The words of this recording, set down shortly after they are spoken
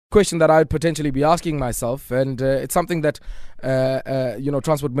question that I would potentially be asking myself, and it's something that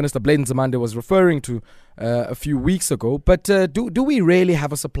Transport Minister Bladen Nzimande was referring to a few weeks ago. But do we really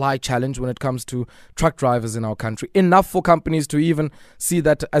have a supply challenge when it comes to truck drivers in our country? Enough for companies to even see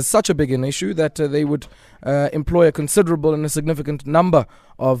that as such a big an issue that they would employ a considerable and a significant number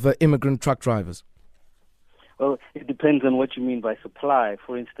of immigrant truck drivers? Well, it depends on what you mean by supply.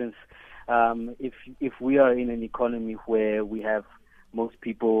 For instance, if we are in an economy where we have most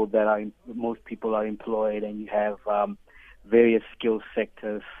people are employed, and you have various skill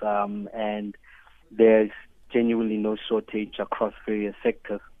sectors, and there's genuinely no shortage across various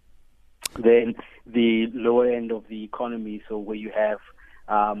sectors, then the lower end of the economy, so where you have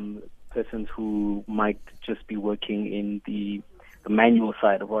persons who might just be working in the manual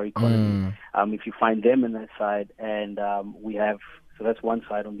side of our economy, if you find them in that side, and so that's one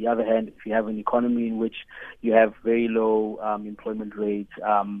side. On the other hand, if you have an economy in which you have very low employment rates,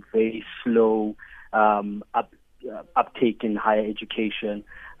 very slow uptake in higher education,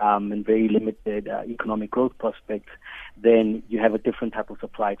 and very limited economic growth prospects, then you have a different type of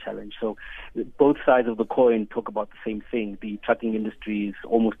supply challenge. So both sides of the coin talk about the same thing. The trucking industry is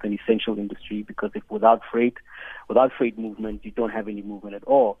almost an essential industry, because if without freight movement, you don't have any movement at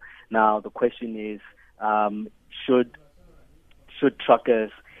all. Now, the question is, should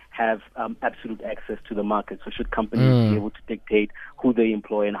truckers have absolute access to the market? So should companies be able to dictate who they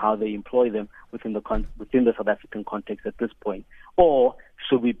employ and how they employ them within the South African context at this point? Or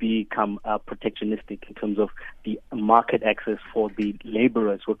should we become protectionistic in terms of the market access for the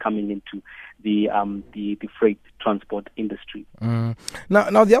laborers who are coming into the freight transport industry? Now,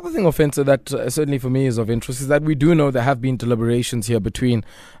 the other thing, Ofentse, that certainly for me is of interest is that we do know there have been deliberations here between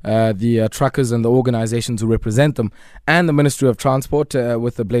the truckers and the organizations who represent them and the Ministry of Transport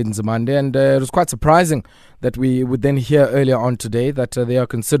with the Bladen Nzimande, and it was quite surprising that we would then hear earlier on today that they are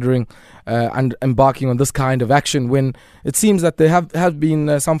considering and embarking on this kind of action, when it seems that there have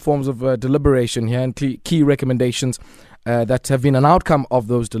been some forms of deliberation here and key recommendations that have been an outcome of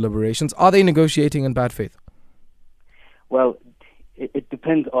those deliberations. Are they negotiating in bad faith? Well, it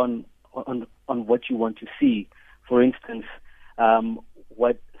depends on what you want to see. For instance, from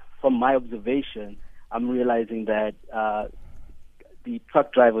my observation, I'm realizing that the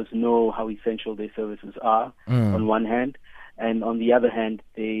truck drivers know how essential their services are on one hand, and on the other hand,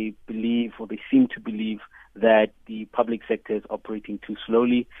 they believe, or they seem to believe, that the public sector is operating too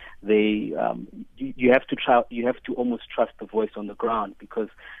slowly. You have to almost trust the voice on the ground, because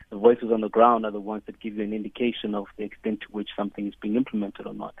the voices on the ground are the ones that give you an indication of the extent to which something is being implemented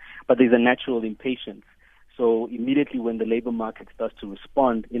or not. But there's a natural impatience. So immediately when the labor market starts to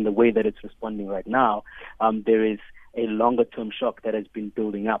respond in the way that it's responding right now, there is a longer-term shock that has been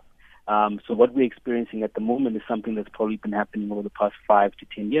building up. So what we're experiencing at the moment is something that's probably been happening over the past 5 to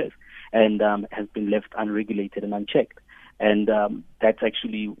 10 years, and has been left unregulated and unchecked. And that's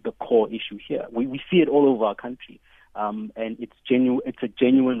actually the core issue here. We see it all over our country, and it's a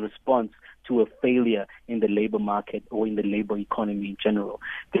genuine response to a failure in the labor market or in the labor economy in general.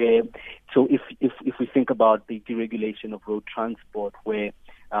 So if we think about the deregulation of road transport, where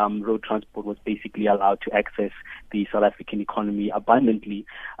road transport was basically allowed to access the South African economy abundantly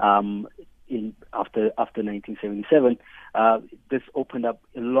after 1977, this opened up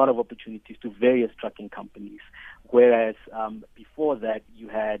a lot of opportunities to various trucking companies. Whereas before that, you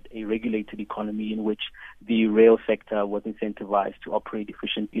had a regulated economy in which the rail sector was incentivized to operate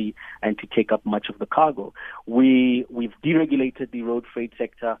efficiently and to take up much of the cargo. We've deregulated the road freight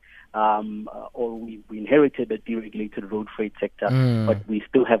sector, or we inherited a deregulated road freight sector, but we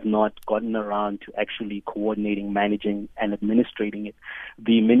still have not gotten around to actually coordinating, managing, and administrating it.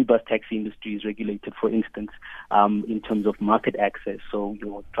 The minibus taxi industry is regulated, for instance, in terms of market access. So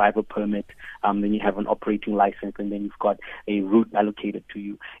your driver permit, then you have an operating license, and then you've got a route allocated to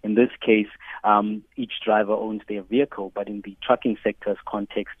you. In this case, each driver owns their vehicle, but in the trucking sector's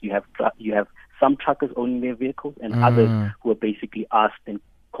context, you have some truckers owning their vehicles and others who are basically asked, and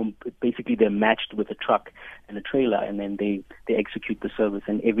basically they're matched with a truck and a trailer, and then they execute the service.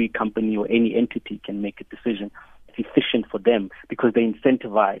 And every company or any entity can make a decision. It's efficient for them because they're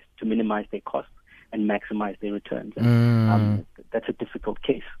incentivized to minimize their costs and maximize their returns. And, that's a difficult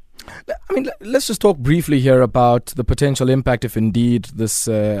case. I mean, let's just talk briefly here about the potential impact if indeed this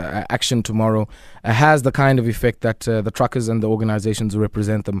action tomorrow has the kind of effect that the truckers and the organizations who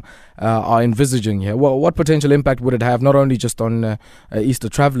represent them are envisaging here. Well, what potential impact would it have, not only just on Easter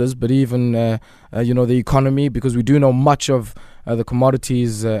travelers, but even the economy? Because we do know much of the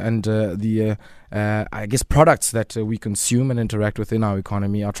commodities and the products that we consume and interact with in our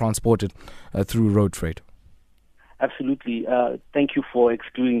economy are transported through road freight. Absolutely. Thank you for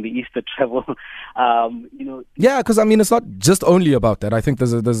excluding the Easter travel. Yeah, because I mean, it's not just only about that. I think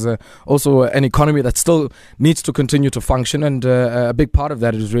there's also an economy that still needs to continue to function, and a big part of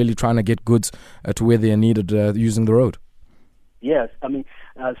that is really trying to get goods to where they are needed using the road. Yes, I mean,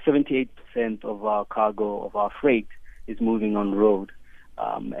 78% of our cargo, of our freight, is moving on road.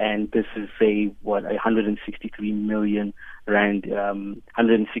 And this is 163 million rand,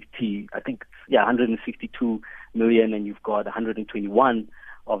 162 million, and you've got 121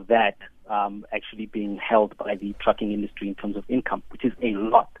 of that actually being held by the trucking industry in terms of income, which is a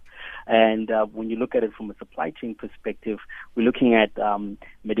lot. And when you look at it from a supply chain perspective, we're looking at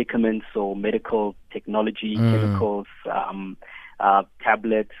medicaments or medical technology, chemicals,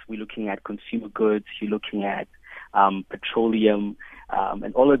 tablets. We're looking at consumer goods. You're looking at petroleum,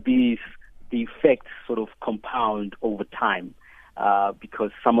 and all of these, the effects sort of compound over time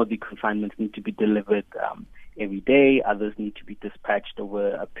because some of the consignments need to be delivered every day. Others need to be dispatched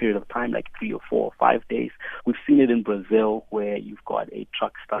over a period of time, like 3 or 4 or 5 days. We've seen it in Brazil, where you've got a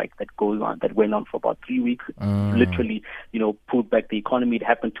truck strike that went on for about 3 weeks. Literally, pulled back the economy. It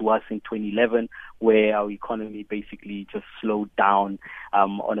happened to us in 2011, where our economy basically just slowed down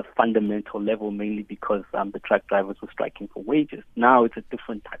on a fundamental level, mainly because the truck drivers were striking for wages. Now it's a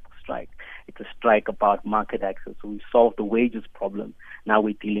different type of strike. It's a strike about market access. So we solved the wages problem. Now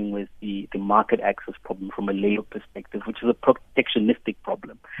we're dealing with the market access problem from a labor perspective, which is a protectionistic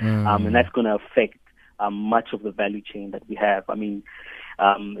problem. And that's going to affect much of the value chain that we have. I mean,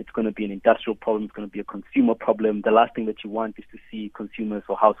 it's going to be an industrial problem. It's going to be a consumer problem. The last thing that you want is to see consumers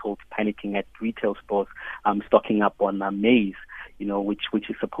or households panicking at retail stores, stocking up on maize, which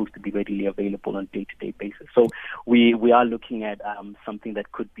is supposed to be readily available on a day-to-day basis. So we are looking at something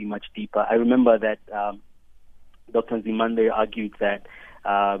that could be much deeper. I remember that Dr. Nzimande argued that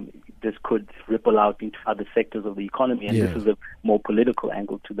this could ripple out into other sectors of the economy, and this is a more political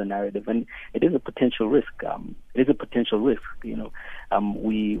angle to the narrative, and it is a potential risk.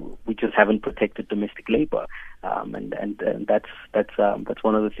 We just haven't protected domestic labor, and that's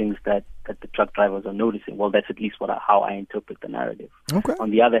one of the things that the truck drivers are noticing. Well, that's at least how I interpret the narrative. Okay. On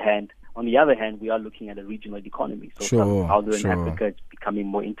the other hand, we are looking at a regional economy. So Southern Africa is becoming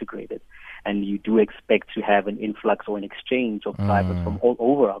more integrated, and you do expect to have an influx or an exchange of drivers from all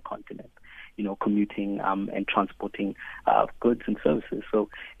over our continent, commuting and transporting goods and services. So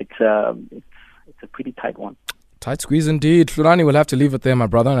it's a pretty tight one. Tight squeeze indeed. Hlulani, we'll have to leave it there, my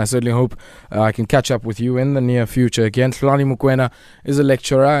brother, and I certainly hope I can catch up with you in the near future again. Hlulani Mokoena is a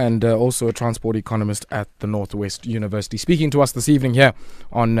lecturer and also a transport economist at the Northwest University, speaking to us this evening here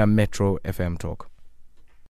on Metro FM Talk.